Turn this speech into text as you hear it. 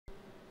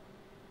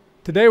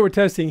Today we're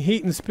testing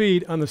heat and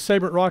speed on the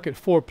Sabrent Rocket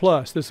 4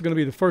 Plus. This is going to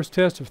be the first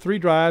test of 3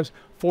 drives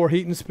for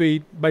heat and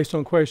speed based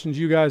on questions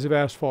you guys have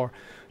asked for.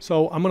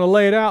 So I'm going to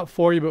lay it out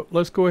for you, but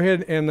let's go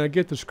ahead and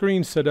get the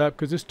screen set up,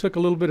 because this took a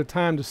little bit of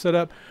time to set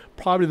up.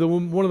 Probably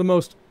one of the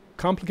most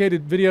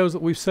complicated videos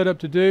that we've set up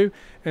to do,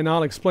 and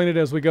I'll explain it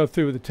as we go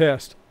through the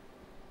test.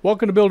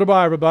 Welcome to Build or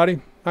Buy,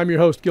 everybody. I'm your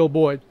host, Gil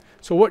Boyd.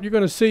 So what you're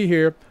going to see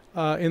here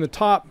in the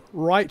top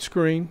right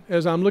screen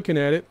as I'm looking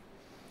at it,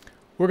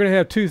 we're going to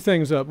have 2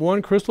 things up.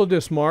 One, crystal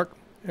disk mark,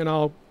 and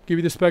I'll give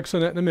you the specs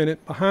on that in a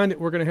minute. Behind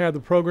it, we're going to have the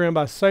program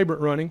by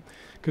Sabrent running,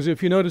 because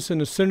if you notice in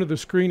the center of the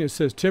screen it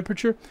says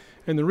temperature,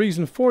 and the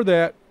reason for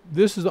that,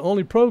 this is the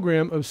only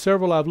program of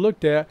several I've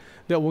looked at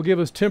that will give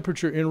us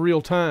temperature in real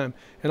time,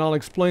 and I'll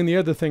explain the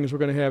other things we're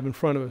going to have in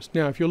front of us.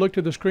 Now, if you look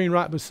to the screen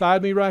right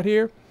beside me right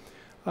here,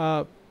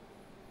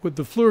 with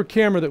the FLIR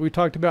camera that we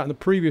talked about in the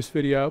previous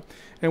video,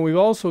 and we've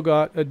also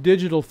got a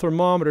digital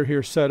thermometer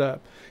here set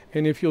up.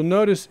 And if you'll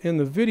notice in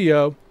the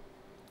video,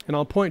 and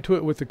I'll point to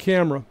it with the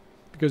camera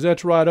because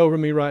that's right over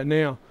me right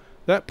now,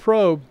 that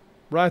probe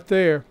right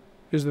there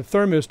is the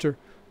thermistor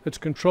that's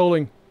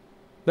controlling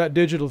that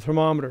digital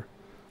thermometer.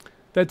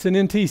 That's an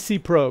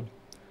NTC probe,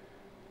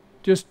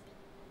 just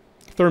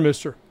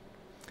thermistor.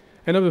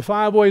 And of the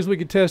 5 ways we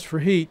could test for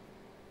heat,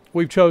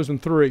 we've chosen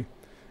 3.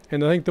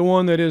 And I think the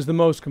one that is the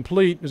most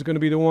complete is going to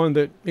be the one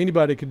that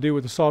anybody could do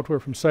with the software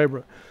from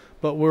Sabrent.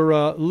 But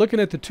we're looking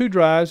at the 2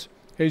 drives.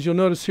 As you'll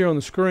notice here on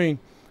the screen,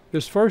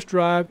 this first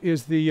drive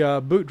is the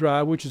boot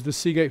drive, which is the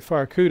Seagate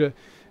FLIR CUDA,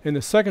 and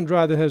the second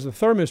drive that has the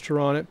thermistor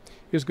on it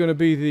is going to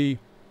be the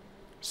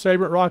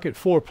Sabrent Rocket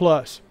 4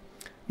 Plus.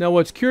 Now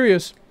what's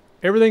curious,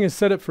 everything is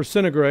set up for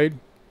centigrade,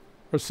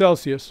 or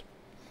Celsius.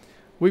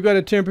 We've got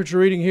a temperature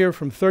reading here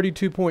from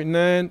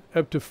 32.9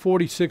 up to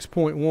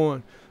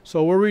 46.1.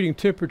 So we're reading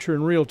temperature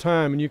in real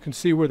time, and you can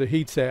see where the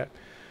heat's at.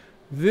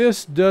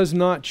 This does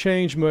not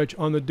change much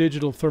on the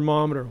digital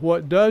thermometer.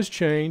 What does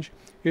change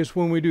is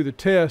when we do the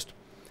test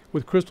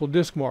with crystal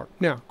disk mark.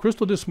 Now,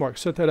 crystal disk mark,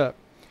 set that up.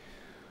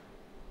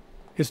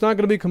 It's not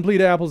going to be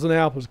complete apples and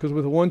apples, because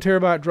with a 1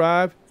 terabyte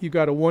drive, you've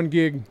got a 1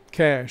 gig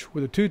cache.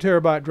 With a 2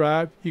 terabyte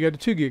drive, you got a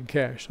 2 gig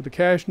cache. So the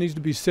cache needs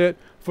to be set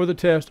for the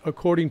test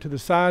according to the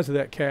size of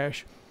that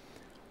cache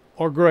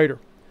or greater.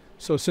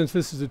 So since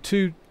this is a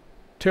 2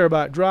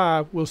 terabyte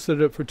drive, we'll set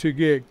it up for 2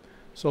 gig.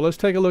 So let's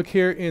take a look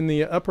here in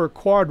the upper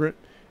quadrant,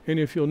 and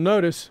if you'll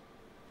notice,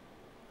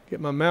 get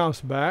my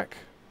mouse back.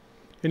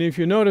 And if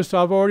you notice,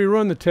 I've already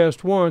run the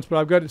test once, but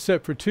I've got it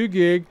set for 2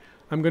 gig.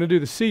 I'm going to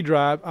do the C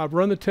drive. I've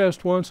run the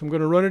test once. I'm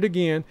going to run it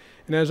again.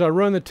 And as I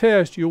run the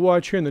test, you'll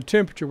watch here in the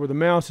temperature where the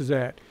mouse is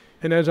at.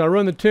 And as I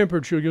run the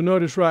temperature, you'll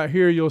notice right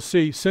here, you'll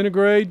see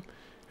centigrade,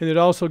 and it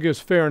also gives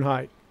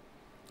Fahrenheit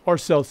or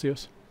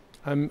Celsius.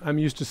 I'm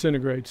used to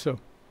centigrade, so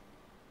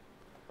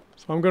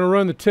I'm going to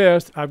run the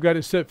test. I've got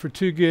it set for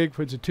 2 gig,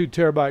 for it's a 2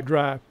 terabyte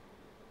drive.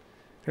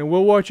 And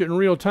we'll watch it in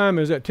real time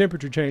as that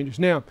temperature changes.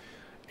 Now,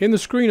 in the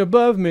screen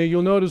above me,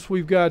 you'll notice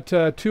we've got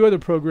 2 other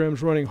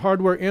programs running.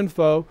 Hardware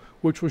Info,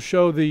 which will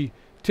show the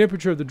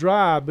temperature of the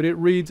drive, but it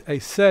reads a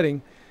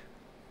setting,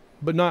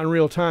 but not in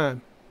real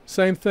time.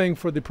 Same thing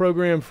for the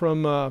program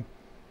from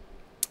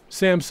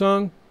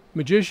Samsung,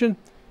 Magician.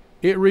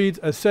 It reads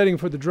a setting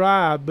for the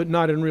drive, but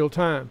not in real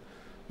time.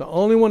 The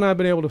only one I've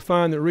been able to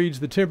find that reads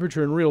the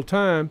temperature in real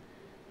time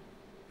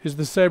is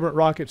the Sabrent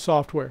Rocket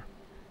software.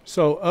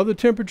 So of the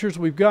temperatures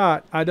we've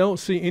got, I don't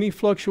see any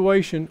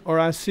fluctuation, or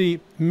I see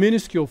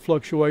minuscule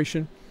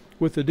fluctuation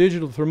with the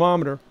digital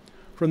thermometer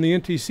from the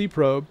NTC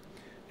probe,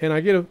 and I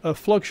get a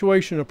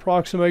fluctuation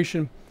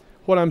approximation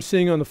what I'm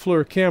seeing on the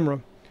FLIR camera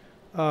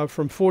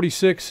from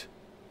 46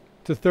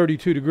 to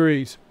 32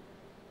 degrees.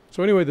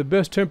 So anyway, the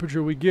best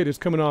temperature we get is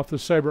coming off the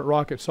Sabrent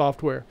Rocket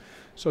software.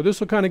 So this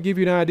will kind of give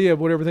you an idea of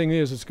what everything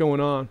is that's going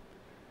on.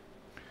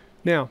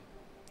 Now,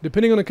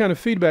 depending on the kind of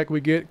feedback we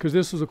get, because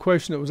this was a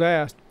question that was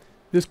asked,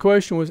 this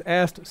question was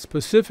asked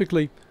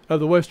specifically of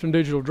the Western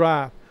Digital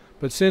drive.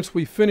 But since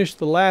we finished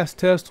the last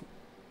test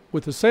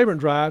with the Sabrent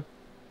drive,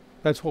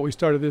 that's what we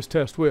started this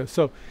test with.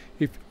 So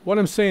what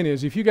I'm saying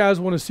is, if you guys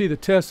want to see the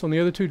tests on the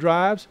other 2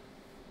 drives,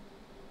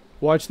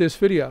 watch this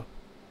video.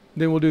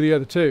 Then we'll do the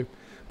other 2.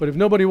 But if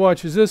nobody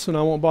watches this one,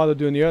 I won't bother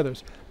doing the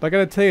others. But I got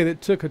to tell you that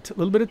it took a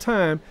little bit of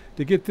time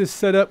to get this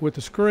set up with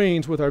the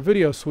screens, with our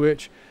video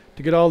switch,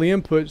 to get all the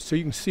inputs so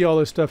you can see all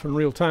this stuff in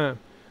real time.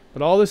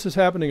 But all this is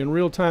happening in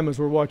real time as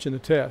we're watching the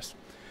test.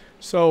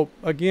 So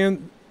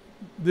again,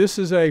 this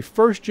is a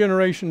 1st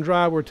generation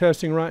drive we're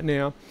testing right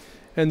now.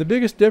 And the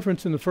biggest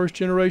difference in the 1st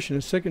generation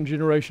and 2nd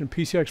generation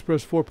PCI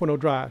Express 4.0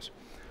 drives,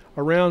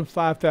 around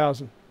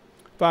 5,000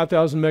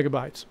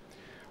 megabytes.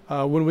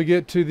 When we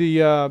get to the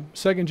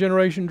 2nd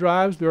generation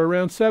drives, they're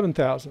around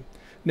 7,000.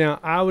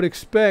 Now, I would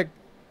expect,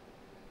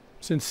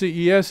 since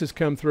CES has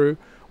come through,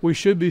 we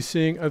should be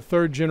seeing a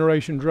 3rd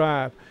generation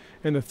drive.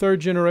 And the 3rd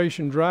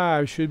generation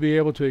drive should be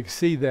able to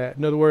exceed that.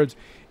 In other words,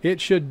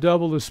 it should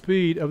double the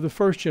speed of the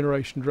 1st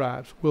generation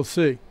drives. We'll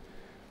see.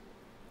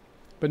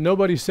 But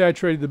nobody's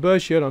saturated the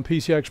bus yet on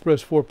PCI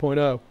Express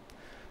 4.0.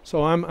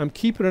 So I'm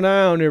keeping an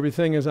eye on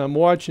everything as I'm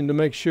watching to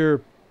make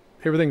sure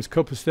everything's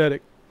copacetic.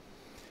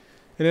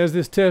 And as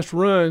this test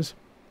runs,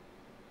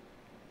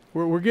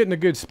 we're getting a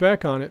good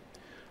spec on it.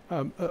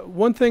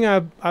 One thing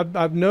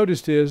I've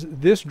noticed is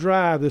this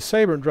drive, the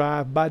Sabrent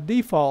drive, by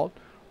default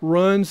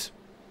runs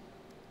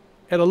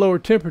at a lower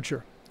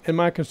temperature. And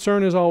my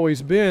concern has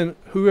always been,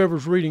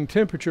 whoever's reading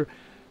temperature,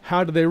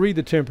 how do they read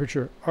the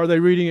temperature? Are they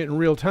reading it in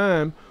real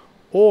time,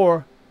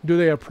 or do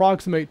they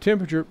approximate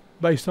temperature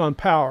based on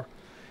power?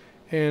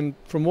 And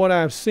from what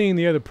I've seen,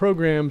 the other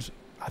programs,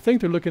 I think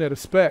they're looking at a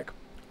spec,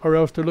 or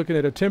else they're looking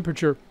at a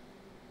temperature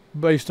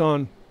based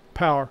on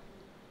power.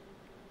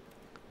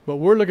 But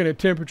we're looking at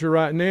temperature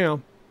right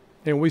now,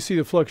 and we see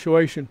the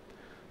fluctuation.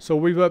 So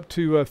we're up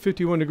to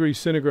 51 degrees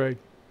centigrade.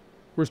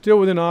 We're still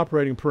within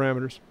operating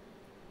parameters.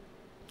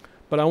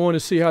 But I want to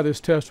see how this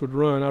test would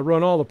run. I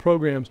run all the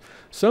programs.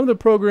 Some of the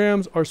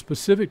programs are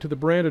specific to the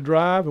brand of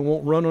drive and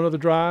won't run on other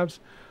drives.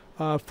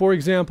 For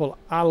example,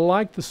 I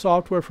like the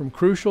software from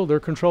Crucial, their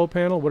control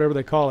panel, whatever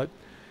they call it.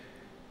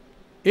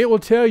 It will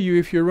tell you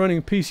if you're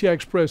running PCI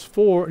Express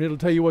 4, and it'll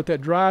tell you what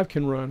that drive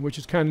can run, which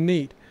is kind of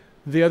neat.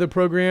 The other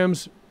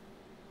programs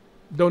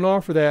don't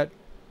offer that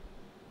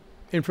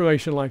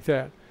information like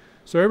that.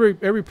 So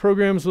every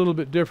program is a little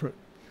bit different.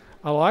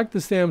 I like the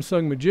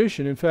Samsung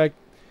Magician. In fact,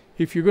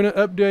 if you're going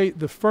to update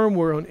the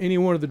firmware on any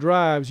one of the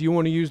drives, you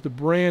want to use the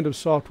brand of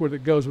software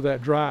that goes with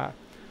that drive.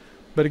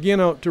 But again,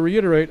 to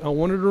reiterate, I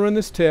wanted to run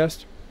this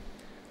test.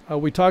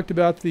 We talked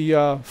about the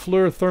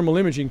FLIR thermal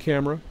imaging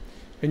camera,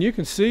 and you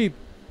can see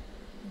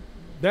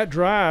that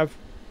drive,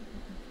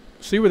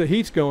 see where the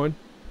heat's going.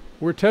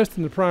 We're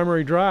testing the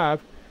primary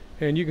drive,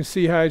 and you can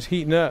see how it's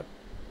heating up.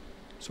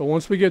 So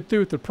once we get through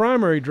with the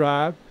primary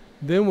drive,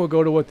 then we'll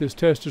go to what this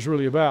test is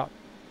really about.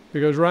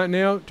 Because right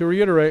now, to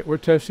reiterate, we're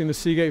testing the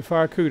Seagate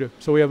Fire CUDA,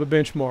 so we have a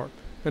benchmark,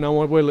 and I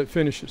want to wait till it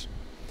finishes.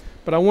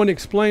 But I want to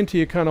explain to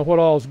you kind of what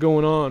all is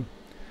going on.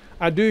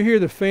 I do hear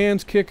the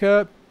fans kick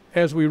up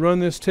as we run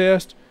this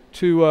test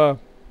to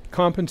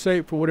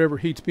compensate for whatever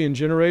heat's being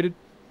generated,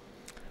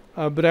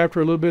 but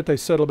after a little bit they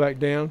settle back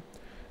down.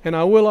 And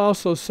I will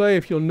also say,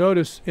 if you'll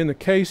notice in the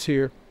case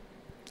here,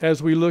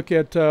 as we look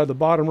at the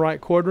bottom right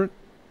quadrant,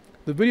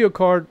 the video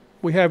card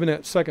we have in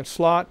that second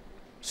slot,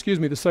 excuse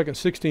me, the second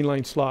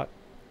 16-lane slot.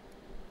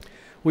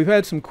 We've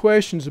had some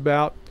questions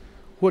about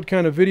what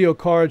kind of video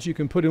cards you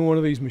can put in one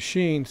of these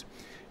machines.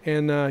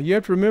 And you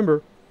have to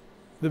remember,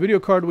 the video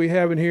card we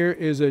have in here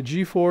is a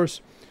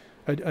GeForce,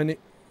 the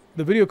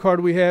video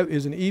card we have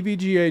is an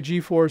EVGA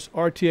GeForce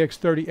RTX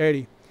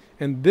 3080.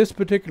 And this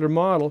particular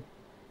model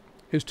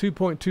is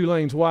 2.2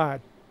 lanes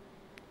wide.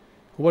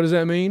 What does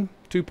that mean?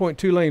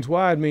 2.2 lanes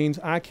wide means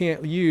I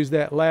can't use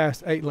that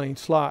last 8-lane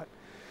slot.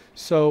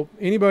 So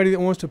anybody that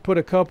wants to put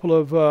a couple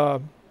of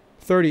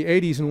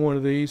 3080s in one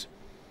of these,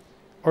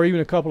 or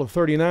even a couple of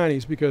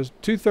 3090s, because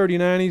two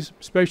 3090s,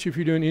 especially if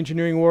you're doing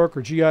engineering work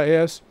or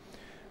GIS,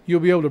 you'll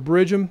be able to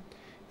bridge them.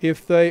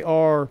 If they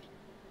are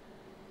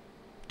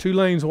 2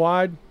 lanes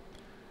wide,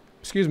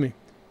 excuse me,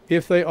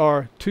 if they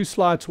are 2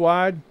 slots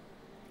wide,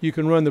 you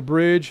can run the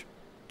bridge,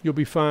 you'll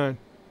be fine.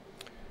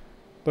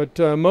 But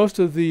most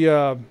of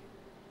the,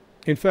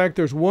 in fact,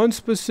 there's one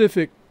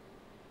specific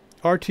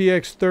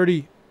RTX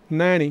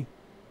 3090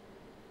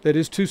 that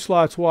is 2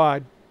 slots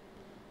wide,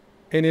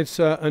 and it's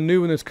a new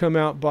one that's come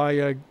out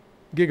by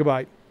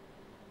Gigabyte,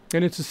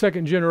 and it's a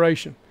second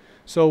generation.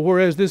 So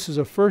whereas this is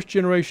a first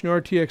generation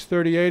RTX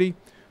 3080,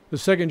 the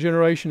second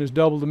generation is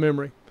double the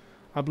memory.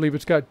 I believe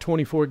it's got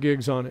 24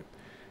 gigs on it.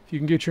 If you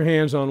can get your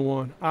hands on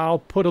one, I'll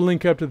put a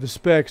link up to the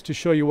specs to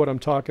show you what I'm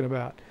talking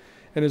about.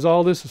 And as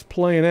all this is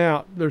playing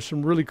out, there's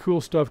some really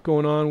cool stuff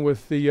going on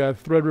with the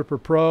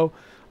Threadripper Pro.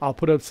 I'll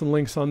put up some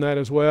links on that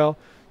as well.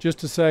 Just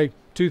to say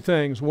two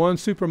things. One,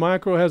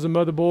 SuperMicro has a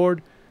motherboard.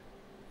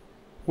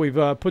 We've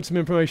put some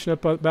information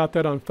up about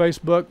that on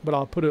Facebook, but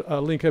I'll put a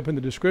link up in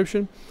the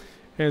description.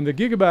 And the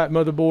Gigabyte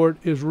motherboard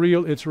is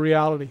real, it's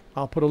reality.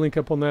 I'll put a link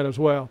up on that as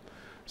well.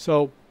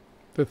 So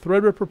the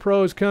Threadripper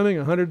Pro is coming,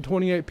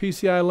 128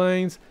 PCI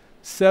lanes,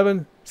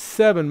 7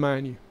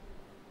 mind you,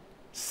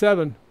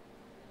 7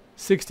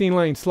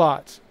 16-lane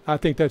slots. I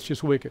think that's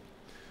just wicked.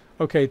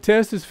 Okay,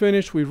 test is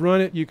finished. We've run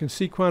it. You can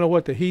see kind of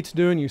what the heat's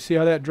doing. You see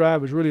how that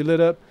drive is really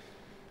lit up.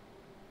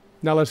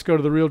 Now let's go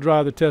to the real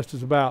drive the test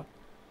is about.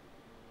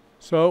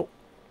 So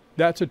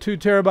that's a 2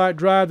 terabyte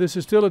drive. This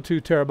is still a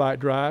 2 terabyte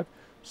drive.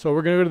 So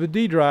we're going to go to the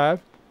D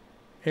drive,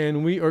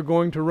 and we are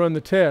going to run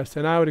the test.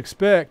 And I would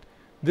expect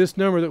this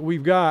number that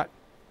we've got,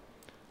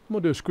 I'm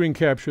going to do a screen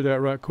capture of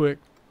that right quick,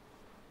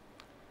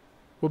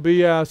 will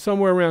be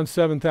somewhere around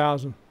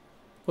 7,000.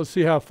 Let's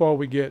see how far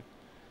we get.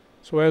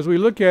 So as we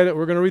look at it,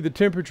 we're going to read the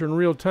temperature in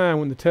real time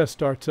when the test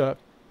starts up.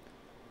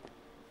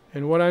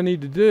 And what I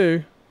need to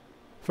do,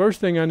 first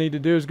thing I need to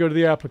do is go to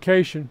the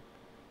application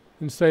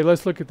and say,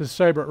 let's look at the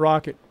Sabrent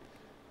rocket.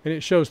 And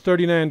it shows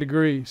 39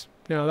 degrees.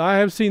 Now, I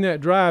have seen that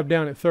drive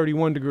down at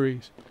 31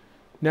 degrees.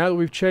 Now that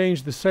we've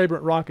changed the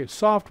Sabrent rocket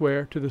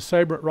software to the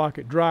Sabrent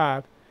rocket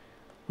drive,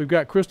 we've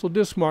got Crystal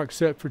Disk Mark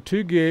set for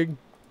 2 gig.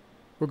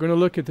 We're going to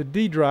look at the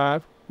D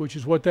drive, which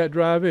is what that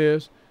drive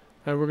is,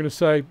 and we're going to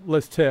say,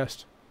 let's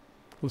test.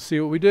 We'll see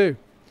what we do.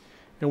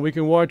 and we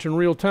can watch in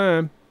real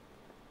time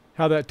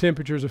how that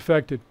temperature is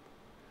affected.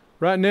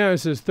 Right now it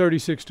says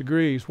 36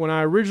 degrees. When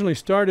I originally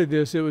started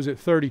this, it was at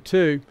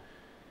 32,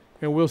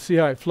 and we'll see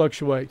how it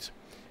fluctuates.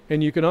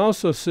 And you can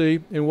also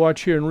see and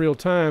watch here in real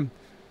time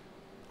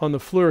on the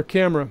FLIR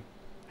camera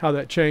how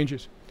that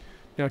changes.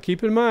 Now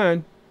keep in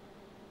mind,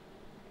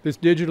 this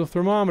digital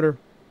thermometer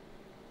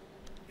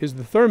is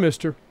the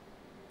thermistor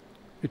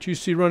that you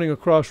see running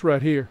across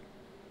right here.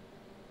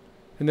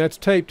 And that's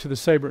taped to the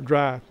Sabrent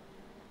drive.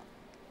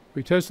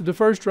 We tested the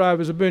first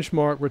drive as a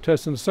benchmark. We're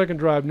testing the second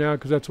drive now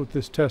because that's what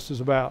this test is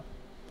about.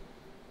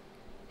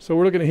 So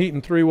we're looking at heat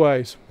in three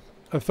ways: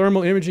 a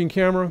thermal imaging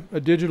camera,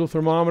 a digital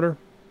thermometer,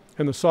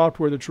 and the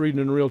software that's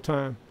reading in real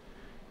time.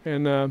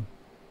 And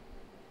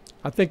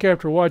I think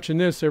after watching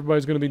this,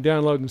 everybody's going to be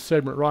downloading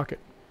Sabrent Rocket.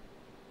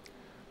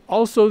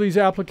 Also, these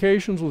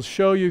applications will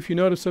show you, if you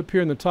notice up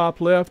here in the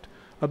top left,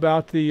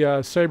 about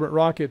the Sabrent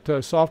Rocket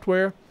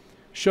software.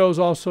 Shows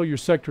also your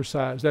sector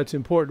size. That's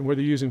important,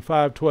 whether you're using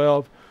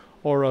 512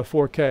 or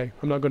 4K.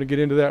 I'm not going to get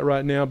into that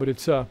right now, but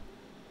it's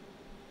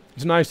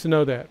nice to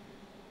know that.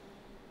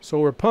 So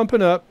we're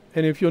pumping up,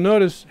 and if you'll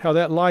notice how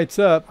that lights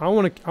up, I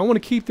want to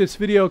keep this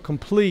video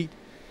complete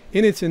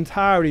in its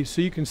entirety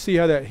so you can see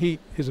how that heat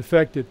is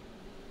affected.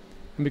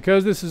 And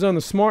because this is on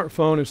the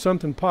smartphone, if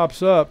something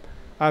pops up,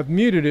 I've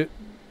muted it,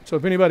 so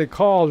if anybody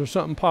calls or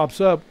something pops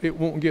up, it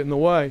won't get in the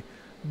way.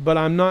 But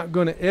I'm not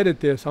going to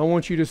edit this. I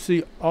want you to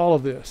see all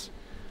of this.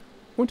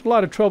 Went to a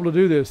lot of trouble to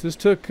do this. This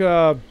took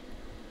the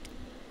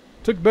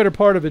better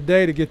part of a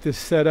day to get this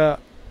set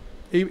up,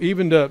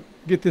 even to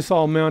get this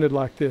all mounted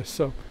like this.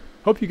 So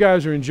hope you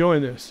guys are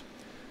enjoying this.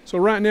 So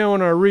right now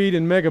on our read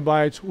in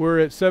megabytes, we're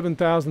at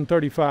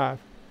 7,035.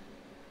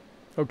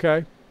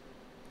 Okay?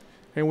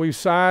 And we've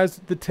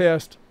sized the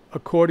test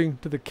according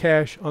to the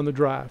cache on the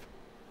drive.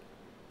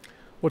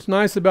 What's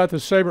nice about the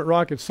Sabrent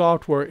Rocket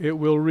software, it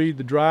will read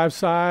the drive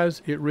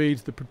size, it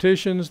reads the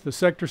partitions, the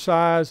sector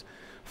size,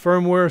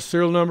 firmware,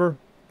 serial number,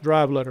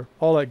 drive letter,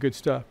 all that good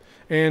stuff.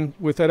 And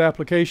with that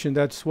application,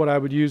 that's what I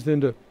would use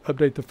then to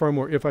update the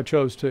firmware if I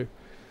chose to.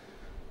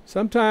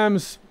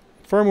 Sometimes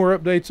firmware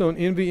updates on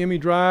NVMe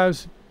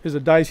drives is a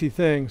dicey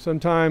thing.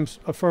 Sometimes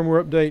a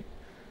firmware update,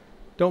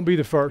 don't be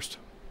the first.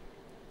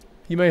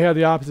 You may have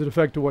the opposite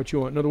effect of what you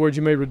want. In other words,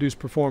 you may reduce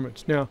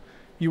performance. Now,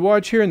 you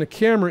watch here in the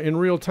camera in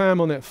real time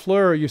on that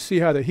FLIR, you see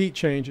how the heat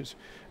changes.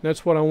 And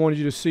that's what I wanted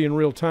you to see in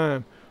real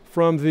time.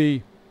 From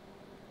the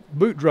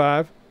boot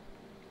drive,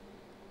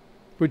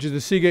 which is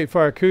the Seagate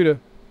FireCuda,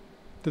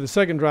 to the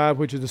second drive,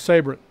 which is the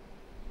Sabrent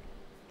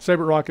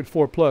Rocket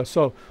 4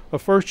 So a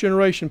first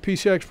generation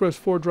PCI Express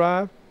 4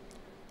 drive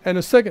and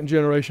a second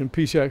generation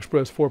PCI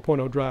Express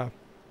 4.0 drive.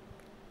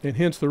 And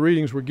hence the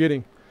readings we're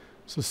getting.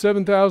 So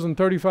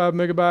 7,035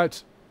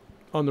 megabytes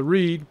on the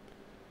read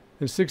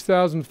and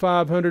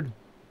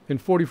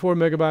 6,544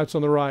 megabytes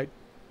on the write.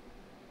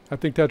 I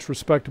think that's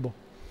respectable.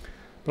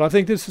 But I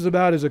think this is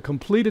about as a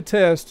complete a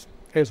test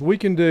as we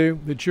can do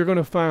that you're going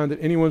to find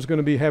that anyone's going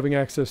to be having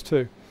access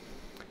to.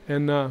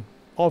 And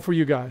all for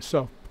you guys.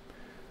 So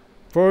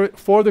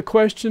for the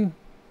question,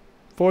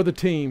 for the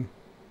team.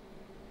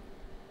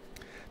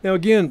 Now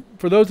again,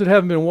 for those that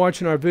haven't been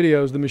watching our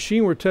videos, the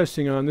machine we're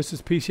testing on, this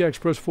is PCI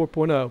Express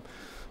 4.0,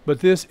 but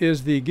this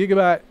is the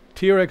Gigabyte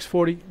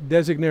WRX80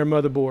 Designare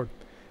motherboard.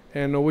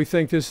 And we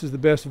think this is the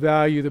best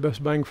value, the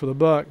best bang for the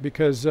buck,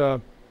 because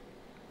you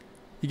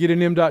get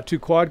an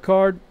M.2 quad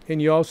card,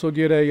 and you also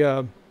get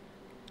a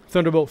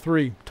Thunderbolt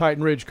 3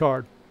 Titan Ridge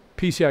card,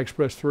 PCI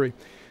Express 3.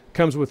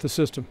 Comes with the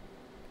system.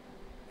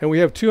 And we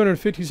have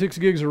 256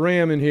 gigs of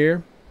RAM in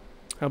here.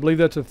 I believe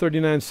that's a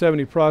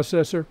 3970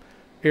 processor,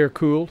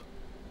 air-cooled.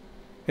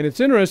 And it's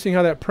interesting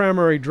how that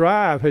primary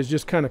drive has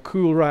just kind of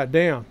cooled right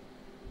down.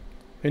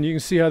 And you can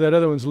see how that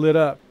other one's lit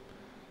up.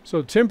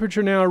 So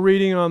temperature now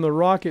reading on the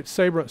Rocket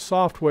Sabrent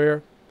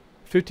software,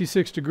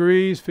 56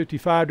 degrees,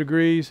 55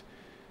 degrees,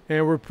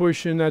 and we're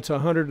pushing, that's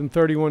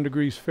 131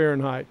 degrees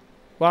Fahrenheit.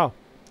 Wow,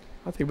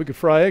 I think we could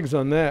fry eggs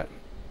on that.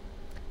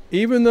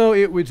 Even though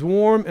it was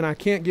warm and I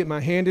can't get my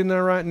hand in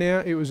there right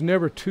now, it was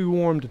never too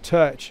warm to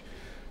touch.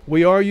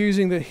 We are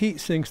using the heat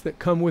sinks that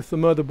come with the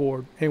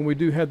motherboard, and we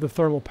do have the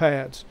thermal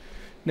pads.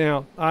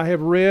 Now, I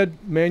have read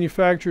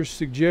manufacturers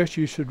suggest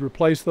you should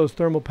replace those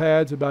thermal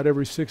pads about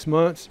every 6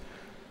 months.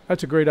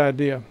 That's a great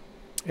idea.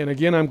 And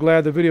again, I'm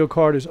glad the video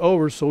card is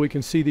over so we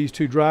can see these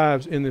two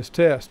drives in this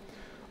test.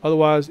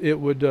 Otherwise, it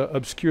would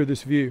obscure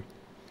this view.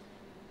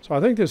 So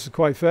I think this is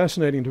quite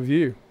fascinating to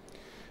view.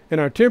 And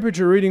our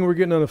temperature reading we're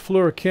getting on the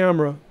FLIR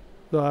camera,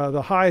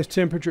 the highest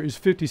temperature is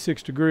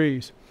 56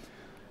 degrees.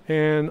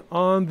 And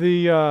on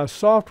the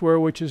software,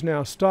 which is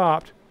now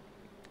stopped,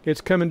 it's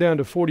coming down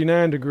to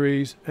 49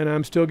 degrees, and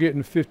I'm still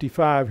getting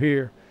 55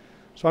 here.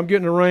 So I'm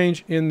getting a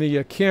range in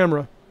the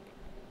camera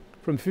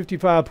from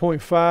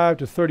 55.5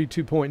 to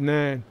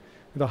 32.9,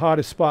 the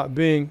hottest spot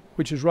being,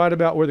 which is right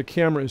about where the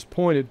camera is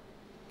pointed,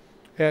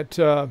 at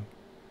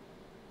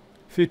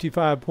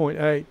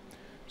 55.8.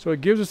 So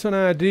it gives us an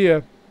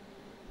idea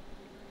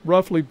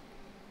roughly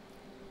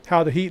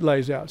how the heat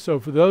lays out. So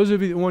for those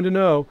of you that want to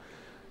know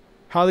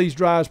how these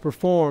drives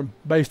perform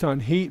based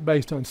on heat,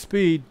 based on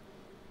speed.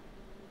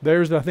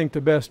 There's, I think,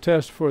 the best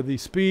test for the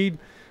speed,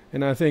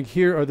 and I think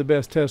here are the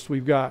best tests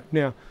we've got.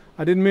 Now,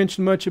 I didn't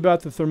mention much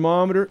about the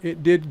thermometer.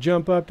 It did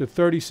jump up to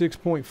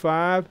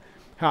 36.5.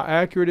 How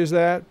accurate is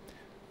that?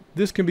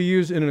 This can be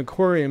used in an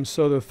aquarium,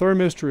 so the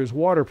thermistor is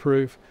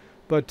waterproof,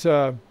 but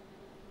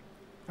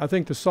I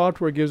think the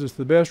software gives us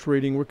the best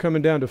reading. We're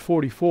coming down to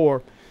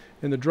 44,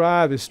 and the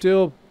drive is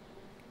still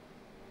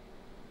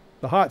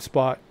the hot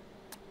spot,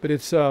 but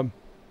it's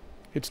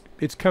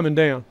coming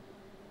down.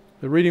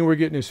 The reading we're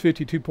getting is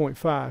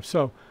 52.5.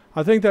 So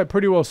I think that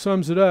pretty well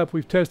sums it up.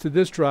 We've tested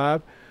this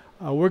drive.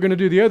 We're going to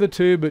do the other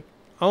two, but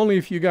only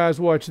if you guys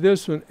watch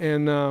this one,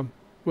 and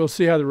we'll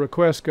see how the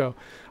requests go.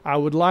 I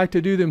would like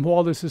to do them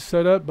while this is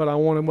set up, but I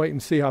want to wait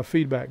and see how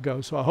feedback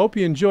goes. So I hope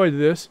you enjoyed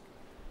this.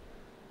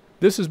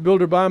 This is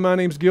Builder By. My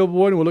name's Gil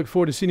Boyd, and we'll look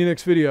forward to seeing you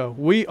next video.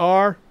 We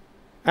are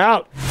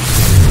out.